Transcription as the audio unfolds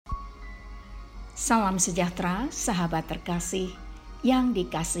Salam sejahtera, sahabat terkasih yang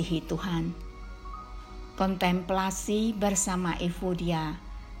dikasihi Tuhan. Kontemplasi bersama Evodia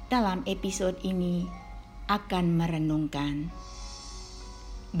dalam episode ini akan merenungkan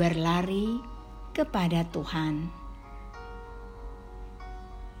berlari kepada Tuhan.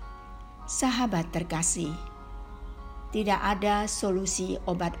 Sahabat terkasih, tidak ada solusi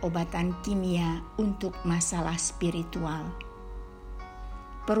obat-obatan kimia untuk masalah spiritual.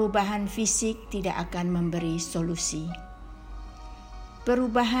 Perubahan fisik tidak akan memberi solusi.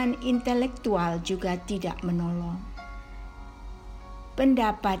 Perubahan intelektual juga tidak menolong.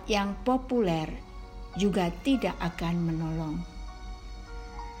 Pendapat yang populer juga tidak akan menolong.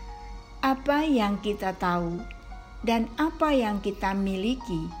 Apa yang kita tahu dan apa yang kita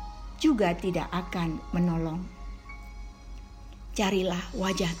miliki juga tidak akan menolong. Carilah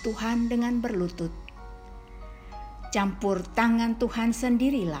wajah Tuhan dengan berlutut. Campur tangan Tuhan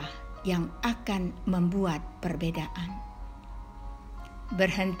sendirilah yang akan membuat perbedaan.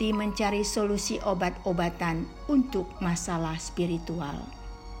 Berhenti mencari solusi obat-obatan untuk masalah spiritual.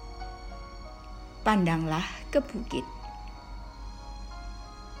 Pandanglah ke bukit.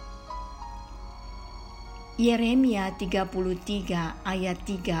 Yeremia 33 ayat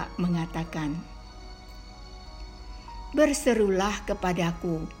 3 mengatakan, "Berserulah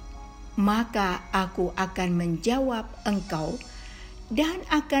kepadaku, maka aku akan menjawab engkau dan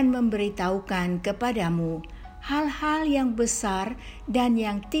akan memberitahukan kepadamu hal-hal yang besar dan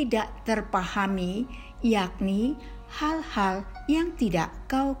yang tidak terpahami, yakni hal-hal yang tidak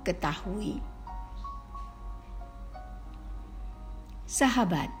kau ketahui."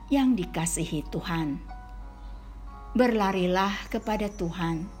 Sahabat yang dikasihi Tuhan, berlarilah kepada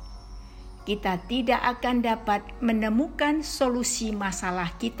Tuhan. Kita tidak akan dapat menemukan solusi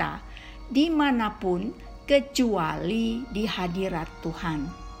masalah kita dimanapun kecuali di hadirat Tuhan.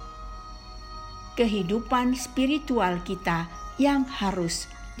 Kehidupan spiritual kita yang harus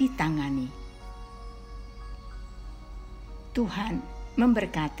ditangani. Tuhan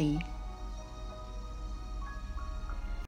memberkati.